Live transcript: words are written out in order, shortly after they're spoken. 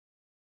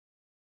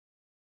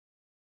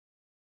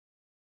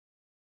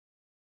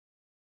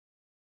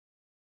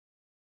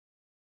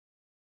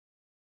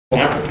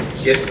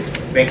Just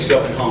make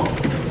yourself at home.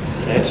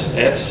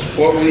 That's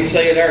what we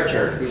say at our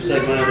church. We say,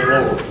 "Mind the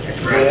Lord."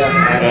 That's right.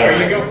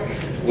 There you go.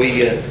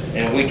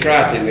 We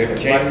try to every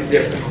chance.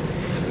 Different.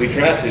 We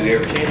try to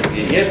every chance we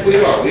get. Yes, we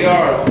are. We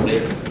are all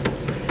different.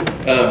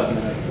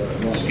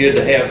 It's good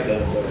to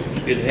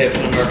have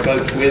some of our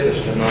folks with us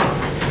tonight.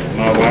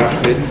 My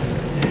wife's with me.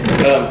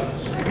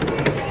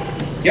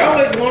 You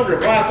always wonder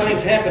why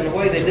things happen the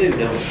way they do,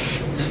 don't you?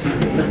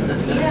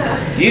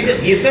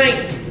 Yeah. You think,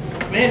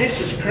 man,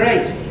 this is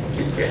crazy.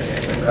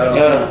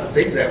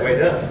 Seems that way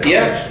to us.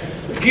 Yeah.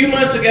 A few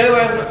months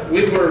ago,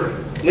 we were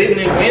living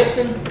in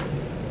Winston,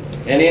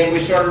 and then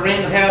we started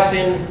renting a house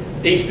in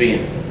East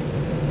Bend.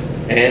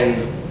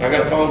 And I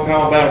got a phone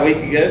call about a week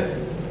ago.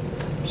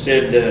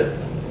 Said,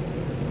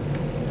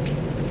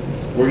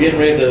 we're getting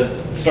ready to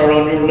start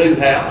on your new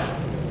house.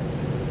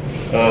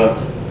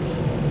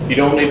 You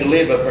don't need to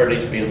live up there at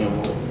East Bend no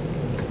more.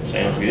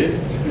 Sounds good.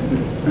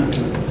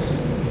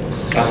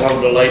 I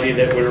told the lady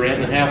that we were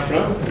renting the house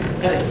from,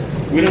 hey,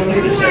 we don't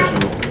need this house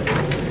no more.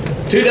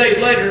 3 days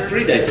later,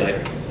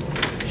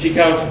 she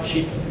calls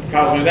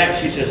me back.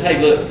 She says, hey,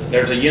 look,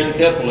 there's a young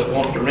couple that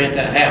wants to rent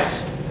that house.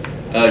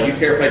 You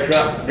care if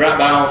they drop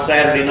by on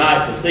Saturday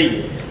night to see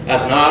you? I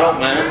said, no, I don't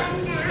mind.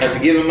 I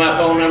said, give them my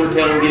phone number,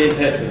 tell them to get in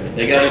touch with me.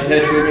 They got in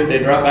touch with me. They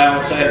dropped by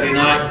on Saturday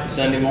night.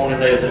 Sunday morning,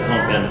 they was at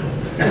homecoming.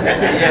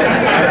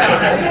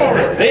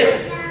 Listen,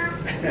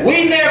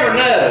 we never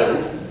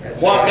know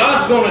what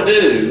God's going to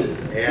do.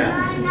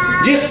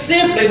 Yeah. Just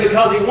simply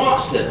because He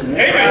wants to.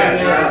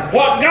 Amen.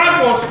 What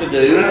God wants to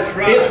do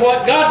is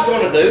what God's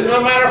going to do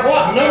no matter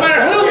what. No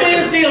matter who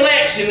wins the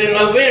election in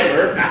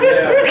November,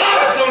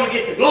 God's going to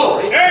get the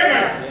glory.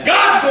 Amen.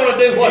 God's going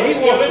to do what He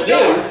wants to do.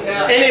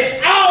 And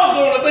it's all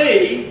going to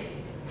be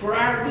for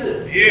our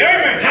good.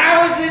 Yeah.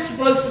 How is it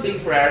supposed to be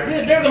for our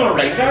good? They're going to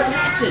raise our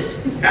taxes.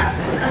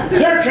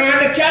 They're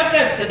trying to choke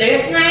us to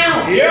death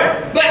now.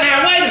 Yeah. But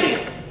now wait a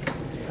minute.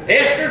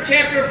 Esther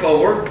chapter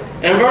 4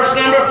 and verse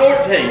number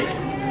 14.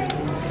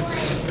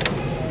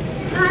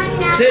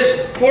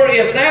 Says, for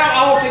if thou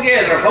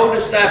altogether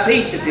holdest thy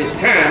peace at this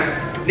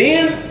time,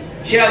 then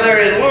shall their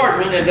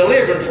enlargement and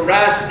deliverance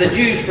arise to the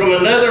Jews from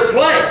another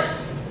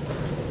place.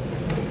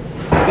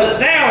 But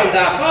thou and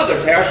thy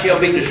father's house shall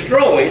be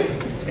destroyed,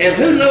 and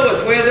who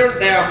knoweth whether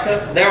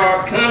thou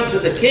art come to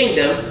the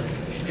kingdom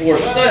for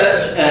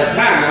such a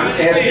time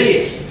as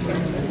this?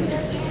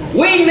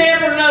 We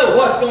never know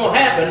what's going to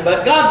happen,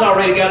 but God's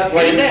already got it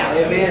planned out.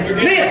 Amen.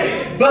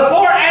 Listen,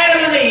 before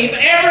Adam and Eve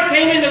ever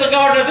came into the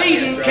Garden of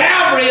Eden,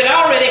 Calvary had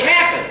already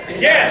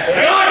happened. Yes.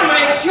 God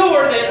made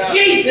sure that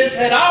Jesus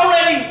had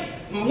already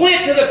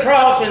went to the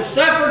cross and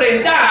suffered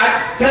and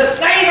died to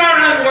save our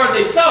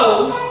unworthy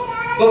souls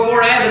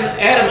before Adam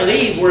and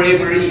Eve were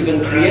ever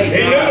even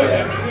created.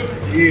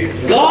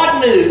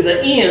 God knew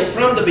the end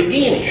from the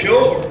beginning.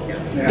 Sure.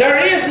 There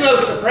is no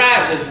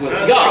surprises with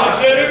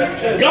God.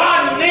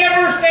 God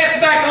never sits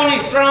back on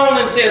His throne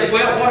and says,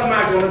 well, what am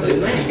I going to do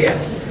now? Yes.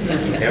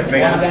 Never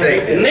makes a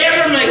mistake.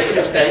 Never makes a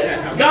mistake.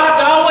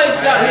 God's always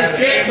got His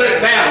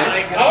checkbook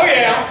balanced. Oh,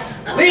 yeah.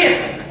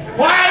 Listen,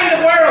 why in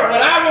the world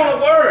would I want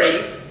to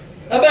worry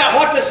about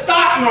what the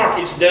stock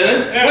market's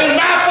doing when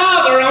my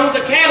Father owns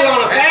a cattle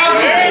on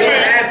 1,000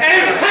 hills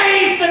and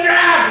pays the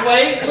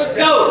driveways with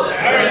gold?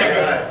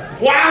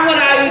 Why would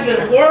I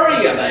even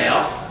worry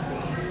about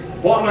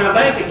what my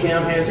bank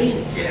account has in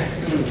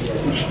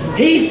it?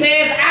 He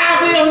says,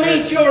 I will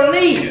meet your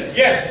needs.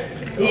 Yes.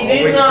 He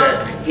did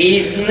not.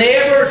 He's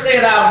never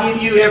said, I'll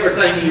give you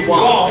everything you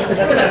want.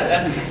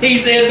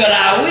 He said, but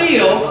I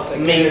will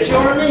meet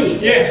your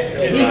needs.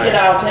 Yes. He said,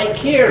 I'll take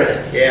care of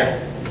it. Yeah.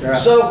 Right.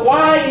 So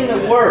why in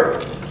the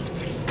world?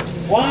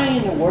 Why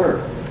in the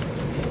world?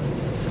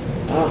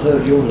 I'll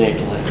hug your neck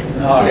later.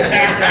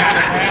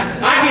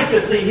 I get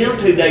to see him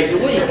 2 days a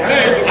week.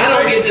 I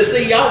don't get to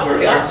see y'all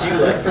very often.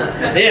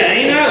 Yeah,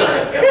 ain't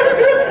nothing.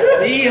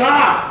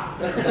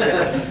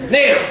 Yeehaw.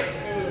 Now,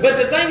 but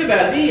the thing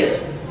about it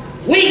is,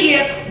 we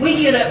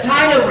get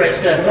uptight over that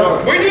stuff,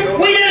 don't we?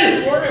 We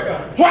do.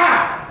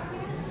 Why?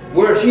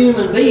 We're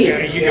human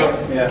beings.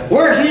 Yeah.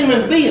 We're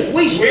human beings.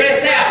 We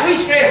stress out. We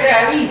stress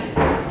out easy.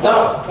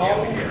 Don't we?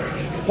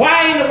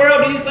 Why in the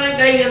world do you think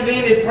they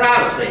invented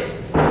privacy?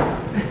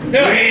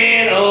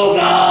 Man, oh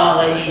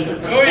golly,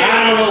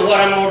 I don't know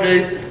what I'm going to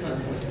do.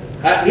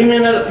 Give me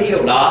another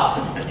pill, Doc.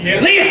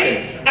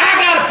 Listen, I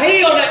got a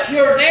pill that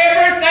cures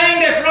everything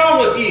that's wrong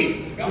with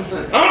you.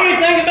 Only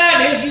thing about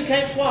it is you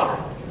can't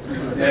swallow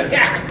it.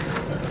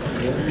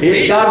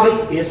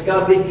 It's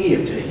got to be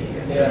given to you.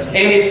 And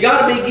it's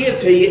got to be given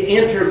to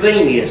you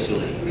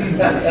intravenously.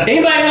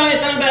 Anybody know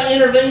anything about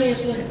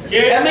intravenously?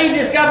 Yeah. That means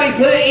it's got to be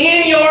put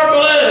in your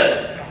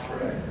blood.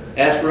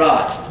 That's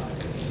right.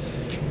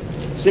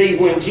 See,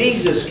 when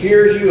Jesus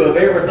cures you of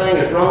everything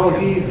that's wrong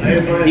with you,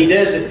 He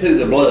does it through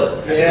the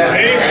blood.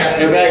 Yeah.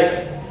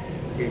 Okay?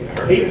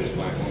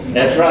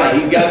 That's right.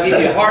 He's got to give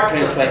you a heart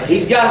transplant.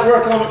 He's got to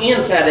work on the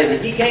inside of you.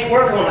 He can't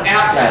work on the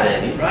outside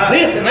of you. Right.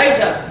 Listen,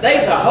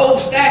 there's a whole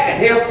stack of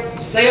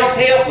health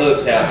self-help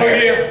books out there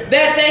Oh, yeah.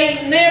 that they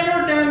ain't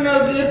never done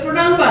no good for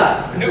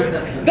nobody.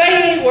 They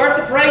ain't worth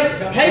the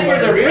paper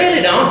they're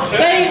printed on.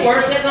 They ain't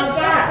worth setting on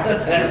fire.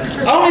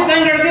 Only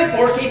thing they're good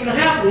for is keeping the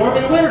house warm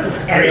in the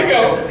wintertime. There you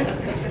go.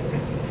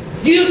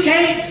 You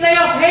can't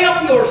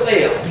self-help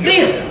yourself.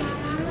 Listen.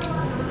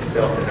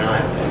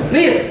 Self-denial.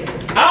 Listen.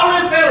 All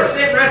them fellas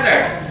sitting right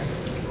there.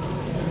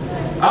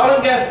 All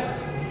them guys.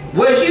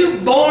 Was you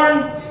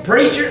born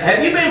preacher?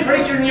 Have you been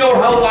preaching your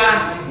whole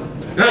life?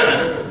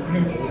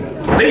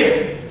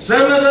 Listen.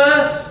 Some of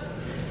us,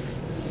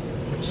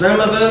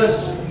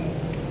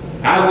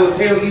 I will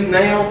tell you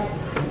now,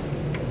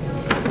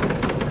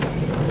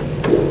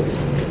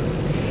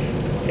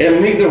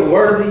 am neither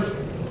worthy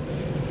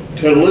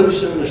to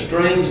loosen the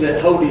strings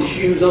that hold his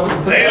shoes on,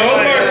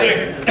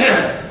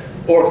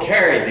 or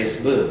carry this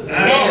book,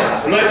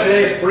 much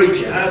less preach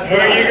it.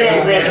 There you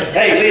go, brother.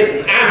 Hey,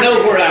 listen, I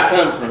know where I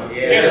come from.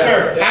 Yes,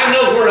 sir. I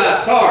know where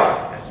I started.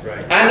 That's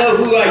right. I know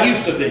who I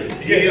used to be,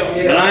 Yeah.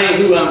 but I ain't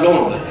who I'm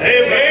going to be.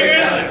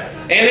 Amen.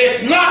 And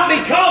it's not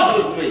because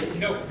of me.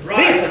 No,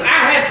 right. Listen,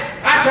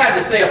 I tried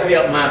to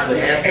self-help myself.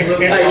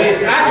 Absolutely. Hey,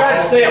 listen, I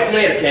tried to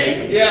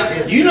self-medicate.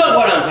 Yeah. You know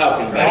what I'm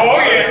talking about. Oh,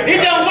 yeah.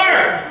 It don't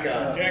work.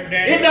 Jack It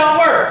Daniels. don't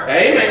work.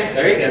 Amen.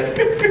 There you go.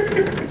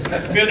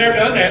 Been there,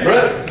 done that.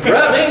 Bruh,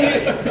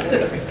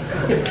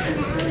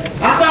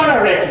 I thought I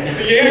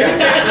recognized you. Yeah.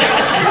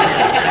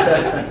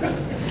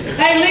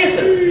 Hey,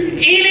 listen.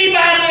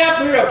 Anybody up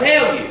here will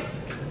tell you.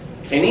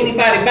 And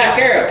anybody back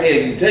there will tell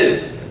you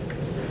too.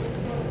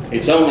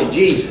 It's only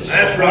Jesus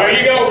That's right.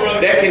 There you go, brother.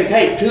 that can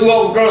take two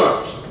old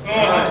drunks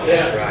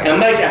That's right.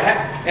 and make a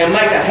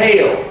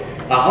hell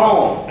a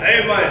home,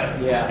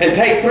 Amen. and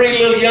take three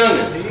little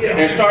youngins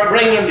and start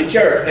bringing them to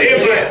church.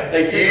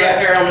 They sit right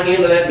there on the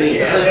end of that bench.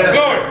 Yeah.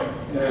 Glory.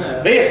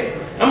 Listen,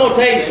 I'm gonna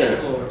tell you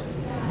something.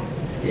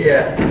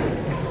 Yeah.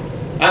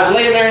 I was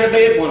laying there in the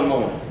bed one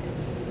morning,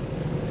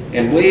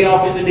 and way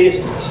off in the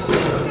distance,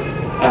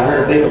 I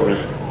heard a bell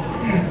ring.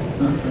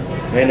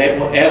 And that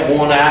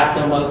one eye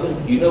come open.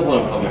 You know what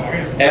I'm talking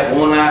about. That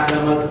one eye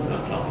come open. I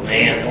thought,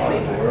 man, what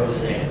in the world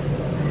is that?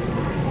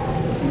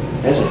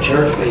 That's a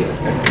church bell.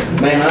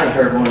 Man, I ain't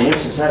heard one of them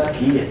since I was a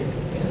kid.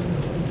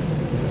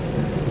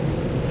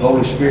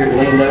 Holy Spirit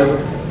leaned over,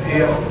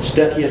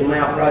 stuck his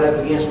mouth right up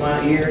against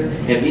my ear,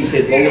 and he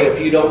said, boy, if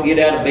you don't get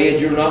out of bed,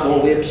 you're not going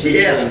to live to see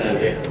the sun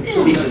of it.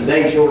 He said,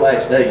 today's your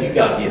last day. You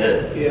got to get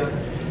up. Yeah.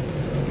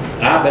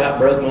 I about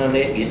broke my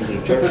neck getting to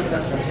the church. And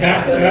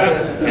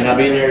I've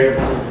been there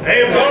ever since.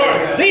 Hey,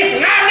 Lord.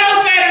 Listen, I know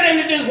better than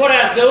to do what I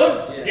was doing.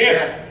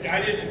 Yeah, I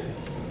did too.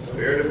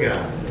 Spirit of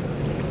God.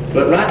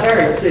 But right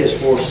there it says,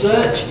 for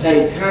such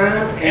a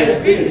time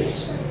as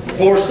this.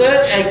 For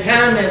such a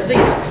time as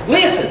this.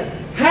 Listen,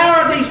 how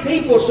are these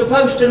people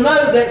supposed to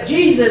know that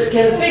Jesus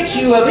can fix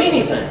you of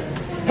anything?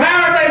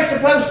 How are they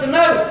supposed to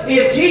know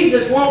if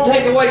Jesus won't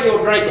take away your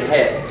drinking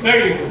habit?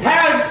 There you go.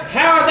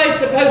 How are they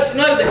supposed to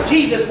know that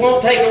Jesus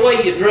won't take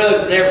away your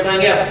drugs and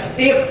everything else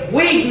if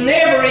we've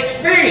never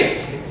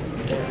experienced it?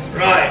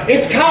 Right.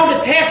 It's called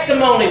a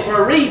testimony for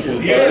a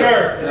reason. Yes,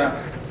 folks. sir.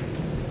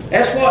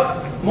 That's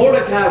what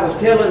Mordecai was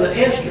telling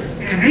Esther.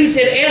 He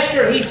said,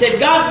 Esther, he said,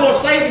 God's going to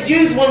save the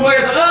Jews one way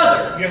or the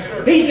other. Yes,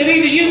 sir. He said,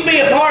 either you can be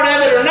a part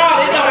of it or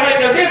not. It don't make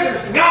no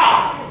difference to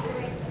God.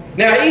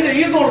 Now, either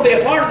you're going to be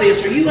a part of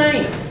this or you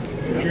ain't. If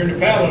you're in the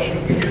palace,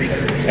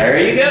 There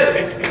you go.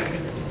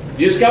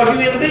 Just because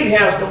you're in the big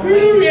house don't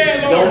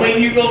mean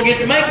you're going to get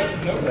to make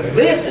it.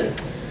 Listen,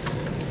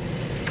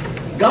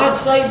 God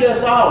saved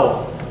us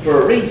all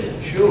for a reason.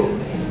 Sure.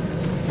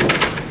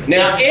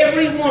 Now,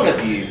 every one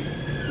of you,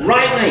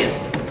 right now,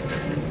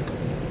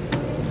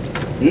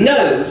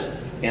 knows,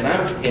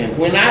 and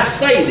when I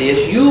say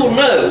this, you'll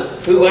know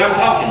who I'm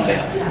talking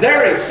about.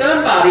 There is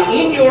somebody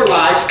in your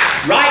life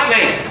right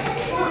now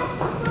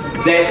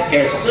that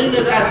as soon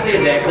as I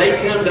said that,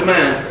 they come to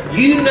mind.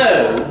 You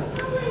know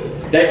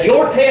that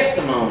your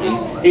testimony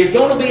is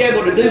going to be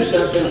able to do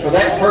something for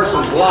that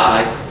person's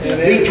life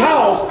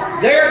because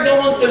they're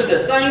going through the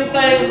same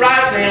thing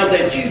right now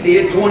that you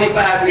did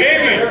 25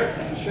 years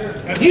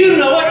ago. You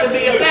know it to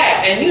be a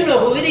fact, and you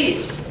know who it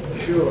is.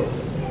 Sure.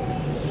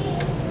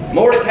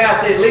 Mordecai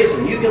said,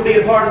 listen, you can be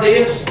a part of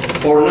this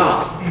or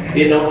not.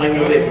 It don't make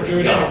no difference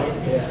to God.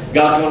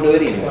 God's going to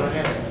do it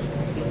anyway.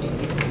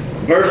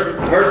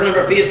 Verse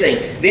number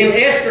 15. Then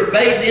Esther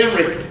bade them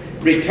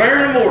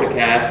return to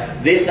Mordecai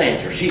this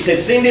answer. She said,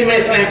 send him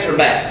this answer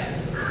back.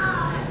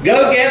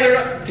 Go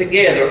gather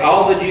together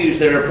all the Jews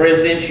that are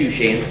present in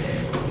Shushan,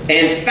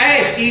 and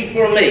fast ye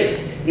for me,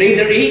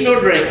 neither eat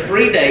nor drink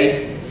 3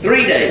 days,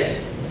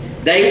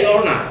 day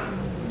or night.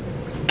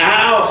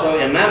 I also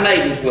and my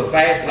maidens will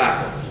fast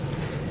likewise.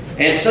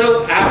 And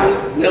so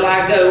will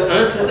I go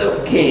unto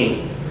the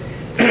king,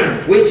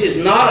 which is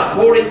not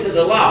according to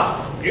the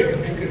law.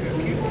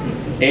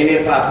 And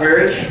if I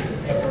perish,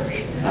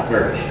 I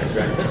perish.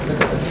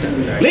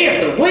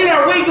 Listen, when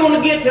are we going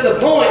to get to the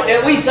point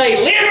that we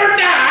say, live or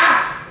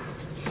die,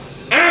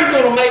 I'm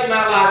going to make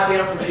my life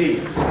count for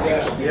Jesus?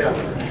 Yeah.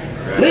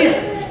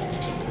 Listen,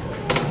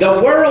 the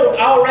world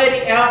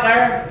already out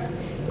there,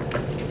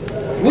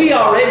 we We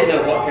already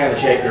know what kind of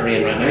shape they're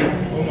in right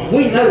now.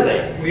 We know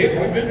that. We've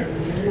been there.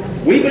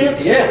 We've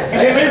been, yeah,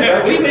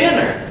 amen, bro. We've been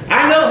there.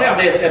 I know how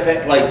messed up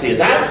that place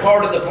is. I was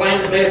part of the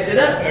plan to mess it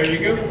up. There you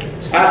go.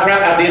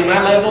 I did my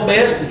level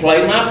best and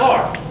played my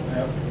part.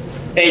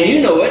 And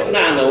you know it, and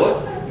I know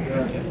it.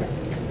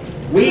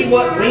 We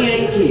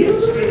ain't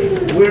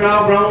kids. We're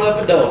all grown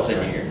up adults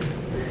in here.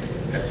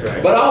 That's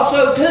right. But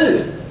also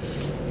too,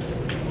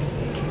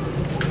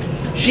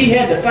 she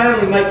had to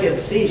finally make a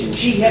decision.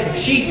 She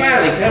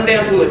finally come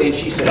down to it and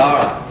she said, all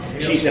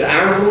right. She said,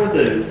 I'm going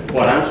to do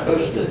what I'm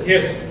supposed to do.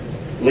 Yes.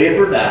 Live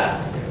or die.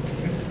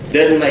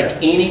 Doesn't make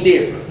any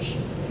difference.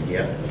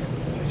 Yep.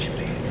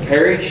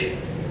 Perish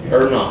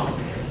or not.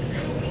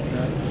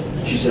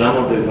 She said, I'm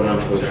going to do what I'm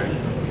supposed to do.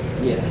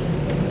 Yeah.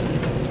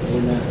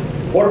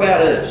 What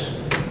about us?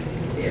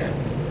 Yeah.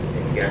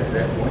 You got to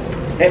that point.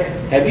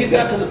 Have you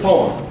got to the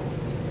point?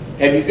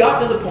 Have you got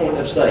to the point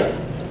of saying,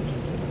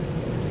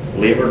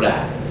 live or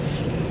die?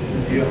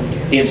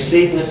 In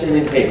sickness and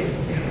in health.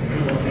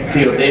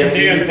 Till death do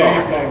you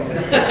part.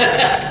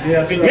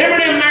 Remember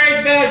them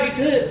marriage vows you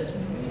took?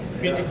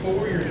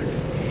 54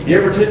 years. You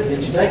ever took?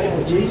 Did you take them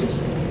with Jesus?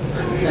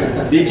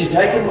 Did you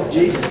take them with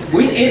Jesus?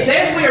 It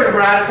says we are the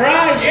bride of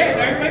Christ.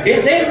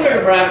 It says we are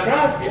the bride of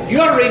Christ. You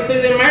ought to read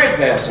through them marriage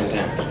vows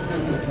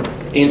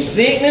sometimes. In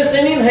sickness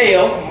and in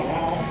health,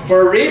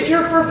 for rich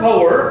or for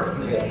poor,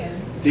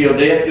 till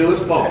death do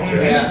us part.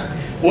 Yeah.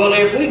 Well,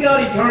 if we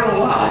got eternal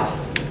life,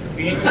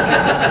 we ain't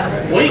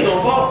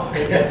gonna part.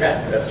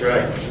 That's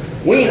right.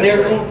 We ain't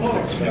never gonna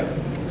part.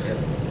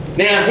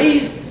 Now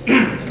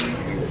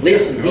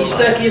listen, he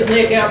stuck his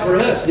neck out for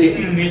us,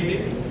 didn't he?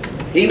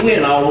 He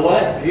went all the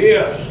way.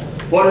 Yes.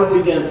 What have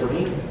we done for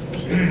him?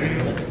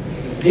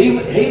 He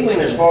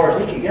went as far as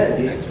he could go,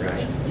 didn't That's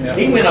right.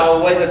 he? He went all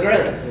the way to the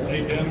grave.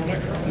 Lay down on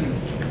that cross.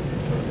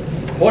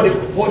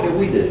 What did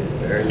we do?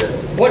 Very good.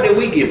 What did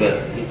we give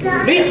up?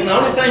 Listen, the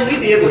only thing we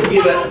did was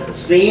give up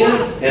sin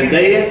and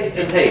death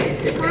and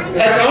hell.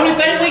 That's the only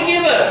thing we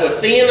give up was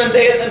sin and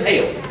death and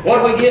hell. What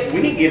did we get?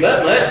 We didn't give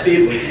up much, did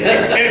we?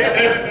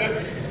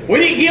 We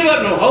didn't give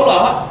up no whole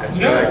lot. That's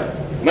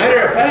right.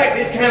 Matter of fact,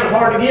 it's kind of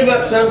hard to give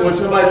up something when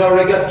somebody's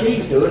already got the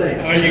keys to it, ain't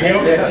it? There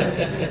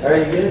you go. Are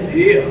you good?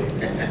 Yeah.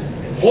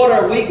 What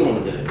are we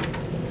going to do?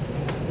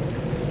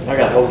 I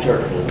got a whole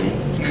church full of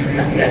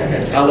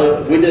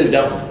them. We do,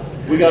 don't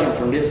we? We got them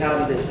from this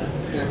house to this house.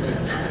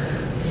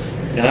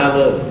 And I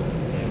love them.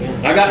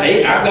 I've got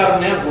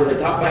them now where they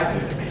talk back to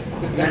me.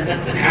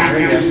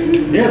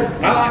 Yeah,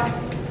 I like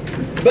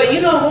it. But you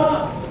know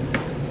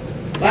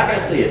what? Like I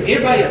said,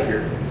 everybody up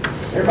here,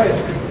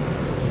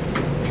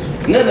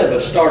 none of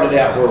us started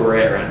out where we're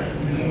at right now.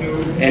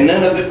 And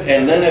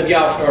none of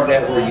y'all started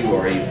out where you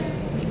are either.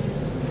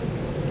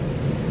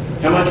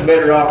 How much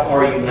better off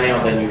are you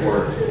now than you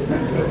were?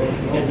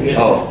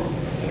 Oh,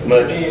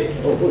 much.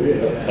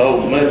 Oh,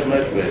 much,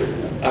 much better.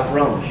 I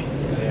promise you.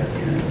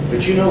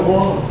 But you know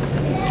what?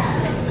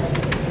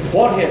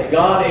 What has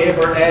God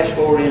ever asked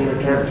for in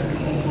return?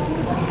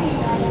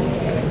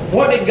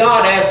 What did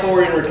God ask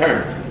for in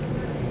return?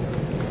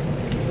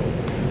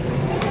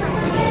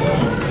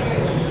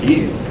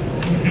 You.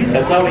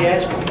 That's all He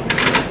asked for.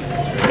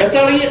 That's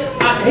all He is.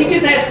 He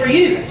just asked for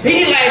you. He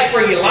didn't ask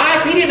for your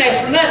life. He didn't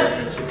ask for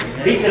nothing.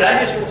 He said,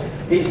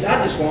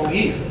 I just want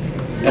you.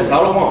 That's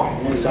all I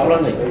want. That's all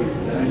I need.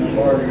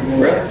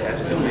 Right?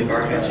 That's the only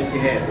bargainship you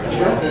had. That's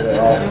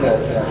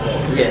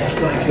right. Yeah.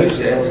 Who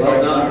says?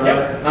 Well done, Yep,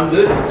 right? I'm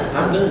done.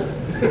 I'm done.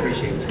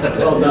 Appreciate it.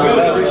 Well done.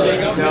 Well, appreciate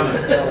you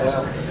coming.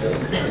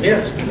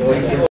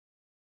 Yeah.